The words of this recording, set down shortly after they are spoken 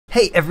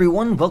Hey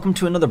everyone, welcome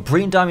to another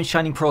Brilliant Diamond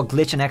Shining Pearl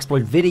glitch and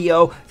exploit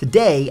video.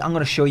 Today, I'm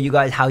going to show you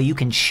guys how you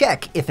can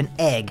check if an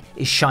egg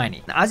is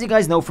shiny. Now, as you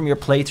guys know from your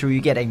playthrough,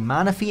 you get a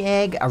Manaphy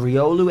egg, a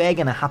Riolu egg,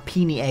 and a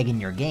Happiny egg in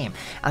your game.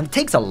 And it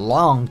takes a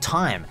long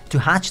time to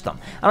hatch them.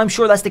 And I'm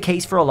sure that's the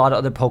case for a lot of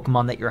other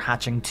Pokemon that you're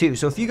hatching too.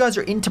 So if you guys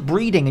are into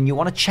breeding and you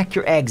want to check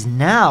your eggs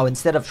now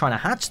instead of trying to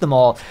hatch them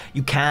all,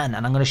 you can.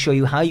 And I'm going to show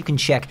you how you can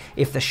check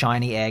if the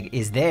shiny egg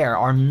is there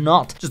or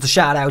not. Just a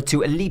shout out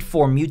to Elite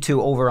 4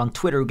 Mewtwo over on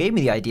Twitter who gave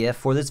me the idea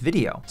for this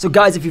video. So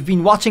guys, if you've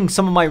been watching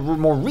some of my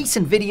more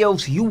recent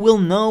videos, you will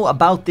know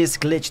about this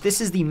glitch. This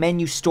is the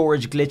menu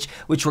storage glitch,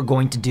 which we're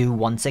going to do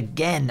once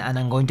again, and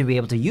I'm going to be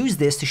able to use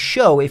this to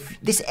show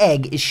if this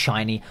egg is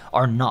shiny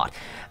or not.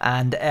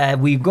 And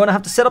we're going to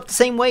have to set up the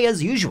same way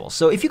as usual.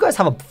 So if you guys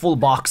have a full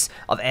box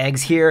of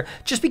eggs here,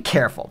 just be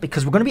careful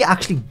because we're going to be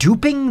actually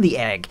duping the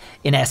egg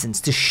in essence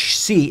to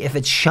see if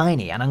it's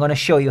shiny, and I'm going to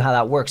show you how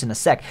that works in a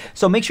sec.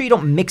 So make sure you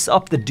don't mix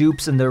up the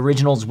dupes and the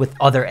originals with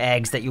other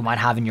eggs that you might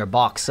have in your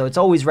box. So it's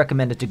always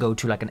recommended to go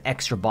to like an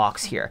extra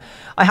box here.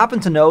 I happen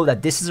to know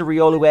that this is a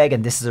Riolu egg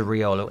and this is a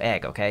Riolu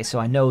egg, okay? So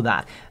I know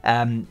that.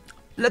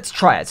 Let's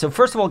try it. So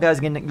first of all, guys,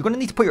 again, you're going to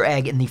need to put your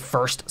egg in the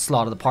first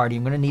slot of the party.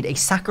 You're going to need a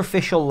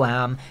sacrificial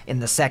lamb in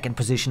the second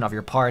position of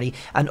your party.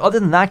 And other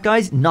than that,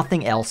 guys,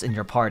 nothing else in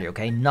your party,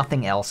 okay?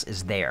 Nothing else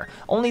is there.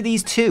 Only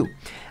these two.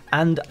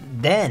 And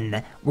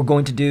then we're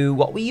going to do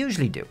what we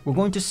usually do. We're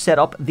going to set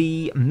up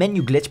the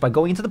menu glitch by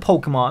going into the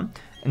Pokemon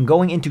and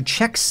going into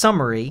check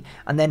summary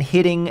and then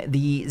hitting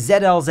the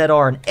ZL,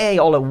 ZR, and A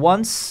all at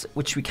once,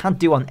 which we can't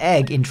do on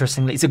egg,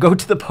 interestingly. So go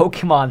to the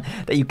Pokemon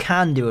that you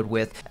can do it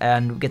with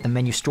and get the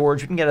menu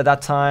storage. We can get it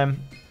that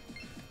time.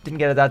 Didn't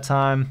get it that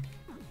time.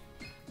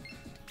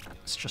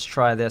 Let's just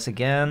try this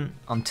again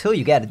until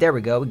you get it. There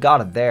we go. We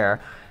got it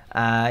there.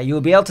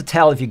 You'll be able to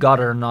tell if you got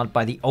it or not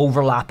by the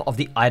overlap of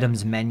the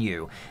items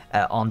menu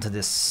onto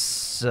this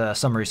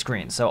summary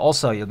screen. So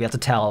also you'll be able to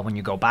tell when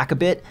you go back a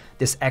bit,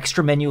 this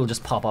extra menu will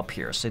just pop up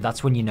here. So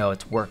that's when you know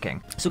it's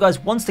working. So guys,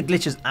 once the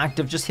glitch is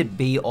active, just hit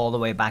B all the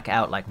way back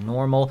out like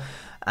normal.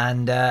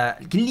 And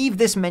leave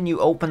this menu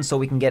open so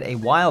we can get a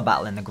wild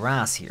battle in the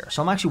grass here.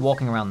 So I'm actually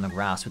walking around in the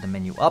grass with the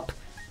menu up.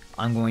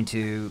 I'm going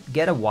to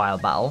get a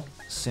wild battle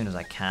as soon as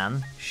I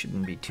can.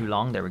 Shouldn't be too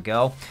long. There we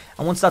go.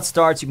 And once that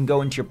starts, you can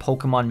go into your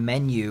Pokemon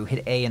menu,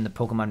 hit A in the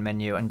Pokemon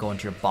menu, and go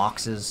into your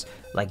boxes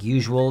like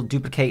usual.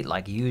 Duplicate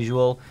like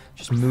usual.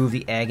 Just move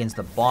the egg into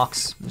the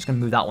box. I'm just going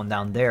to move that one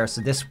down there.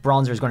 So this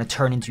bronzer is going to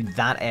turn into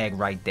that egg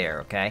right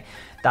there, okay?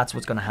 That's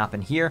what's going to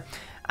happen here.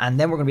 And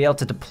then we're going to be able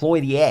to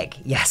deploy the egg.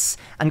 Yes.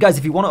 And guys,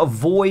 if you want to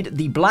avoid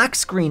the black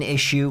screen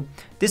issue,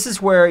 this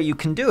is where you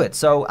can do it.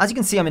 So as you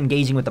can see, I'm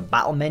engaging with the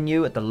battle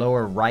menu at the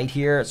lower right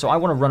here. So I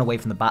want to run away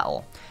from the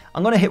battle.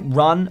 I'm going to hit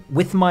run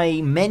with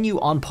my menu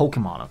on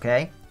Pokemon,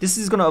 okay? This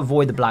is going to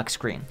avoid the black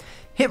screen.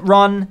 Hit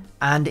run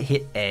and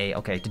hit A,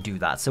 okay, to do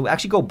that. So we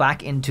actually go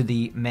back into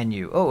the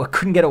menu. Oh, I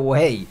couldn't get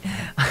away.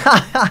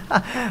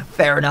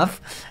 Fair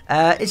enough.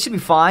 It should be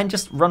fine.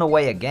 Just run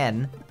away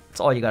again. That's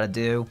all you got to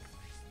do.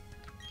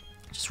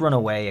 Just run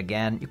away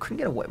again. You couldn't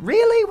get away.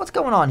 Really? What's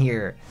going on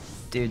here?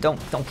 Dude, don't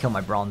kill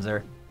my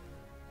bronzer.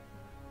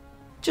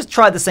 Just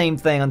try the same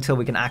thing until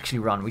we can actually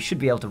run. We should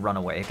be able to run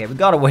away. Okay, we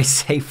got away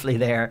safely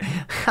there.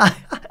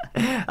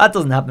 That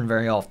doesn't happen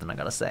very often, I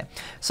gotta say.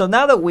 So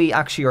now that we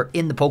actually are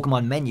in the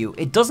Pokemon menu,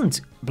 it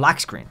doesn't black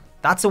screen.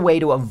 That's a way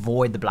to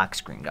avoid the black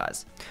screen,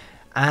 guys.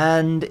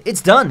 And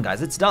it's done,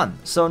 guys. It's done.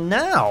 So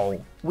now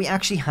we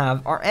actually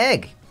have our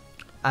egg.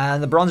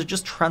 And the bronzer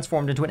just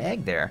transformed into an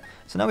egg there.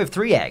 So now we have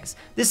 3 eggs.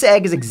 This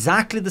egg is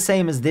exactly the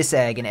same as this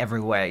egg in every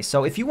way.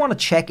 So if you want to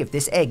check if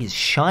this egg is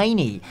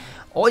shiny,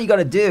 all you got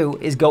to do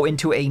is go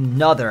into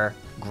another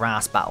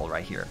grass battle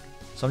right here.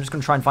 So I'm just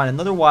going to try and find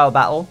another wild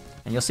battle,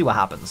 and you'll see what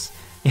happens.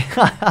 Okay,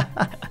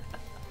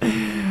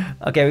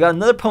 we got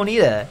another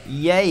Ponyta.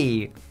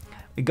 Yay.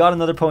 We got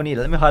another Ponyta.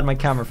 Let me hide my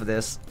camera for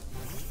this.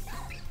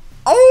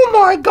 Oh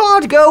my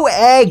god, go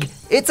egg!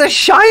 It's a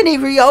shiny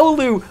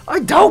Riolu! I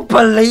don't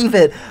believe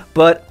it,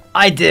 but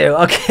I do.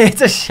 Okay,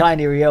 it's a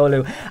shiny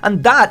Riolu.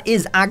 And that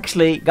is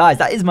actually, guys,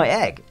 that is my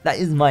egg. That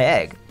is my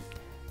egg.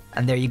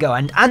 And there you go.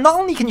 And not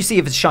only can you see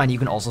if it's shiny, you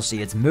can also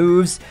see its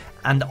moves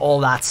and all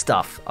that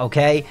stuff,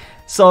 okay?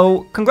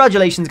 So,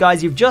 congratulations,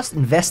 guys. You've just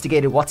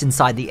investigated what's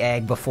inside the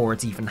egg before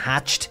it's even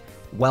hatched.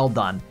 Well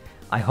done.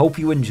 I hope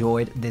you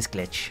enjoyed this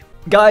glitch.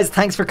 Guys,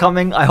 thanks for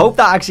coming. I hope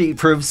that actually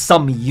proves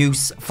some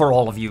use for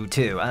all of you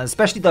too, and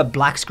especially the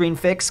black screen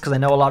fix, because I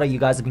know a lot of you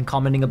guys have been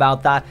commenting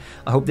about that.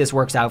 I hope this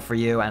works out for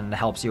you and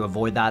helps you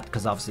avoid that,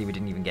 because obviously we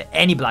didn't even get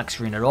any black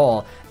screen at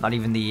all, not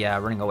even the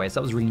running away, so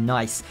that was really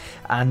nice.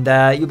 And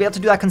you'll be able to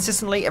do that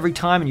consistently every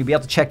time, and you'll be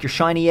able to check your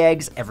shiny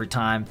eggs every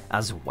time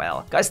as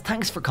well. Guys,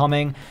 thanks for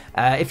coming.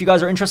 If you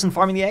guys are interested in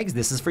farming the eggs,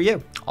 this is for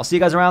you. I'll see you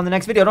guys around in the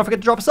next video. Don't forget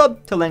to drop a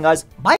sub. Till then, guys, bye.